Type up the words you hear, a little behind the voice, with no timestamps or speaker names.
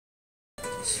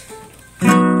Tell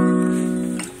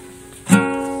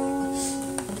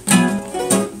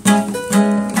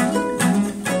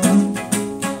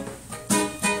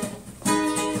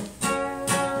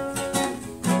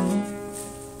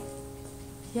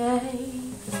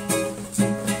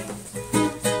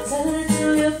it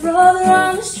to your brother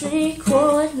on the street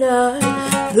corner,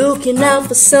 looking out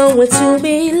for someone to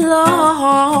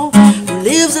belong, who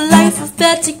lives a life of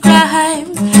petty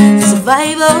crime,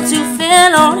 survival to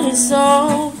fend on his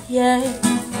own. Yeah.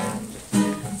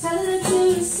 Tell it to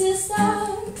your sister,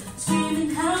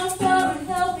 screaming out for a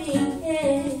helping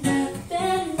hand.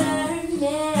 Bend her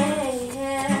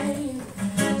name,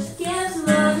 she can't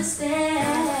understand.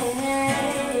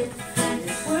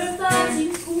 It's worth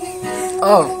fighting for.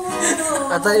 Oh,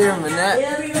 I thought you were Manette.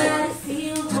 Everybody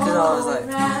feels Because I was like,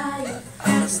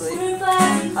 I'm asleep.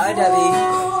 Hi, Debbie.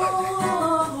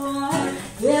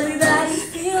 Everybody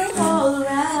feels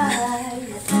alright.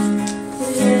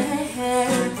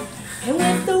 Yeah. And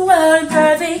with the world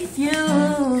perfect view,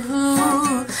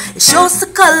 it shows the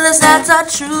colors that are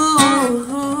true.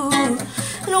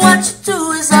 And what you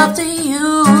do is up to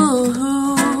you.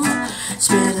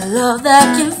 Spread a love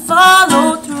that can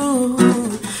follow through.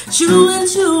 True and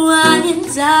true, I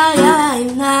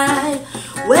and I.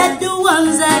 We're the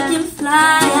ones that can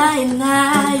fly,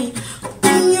 I.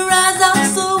 Open your eyes out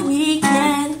so we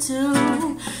can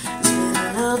too. Spread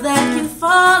a love that can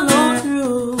follow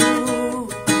through.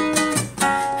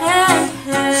 Hey,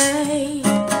 hey.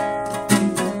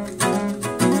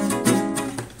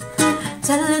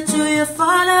 Tell it to your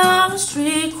father on the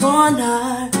street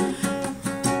corner.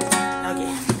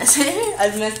 Okay, that's it. I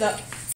messed up.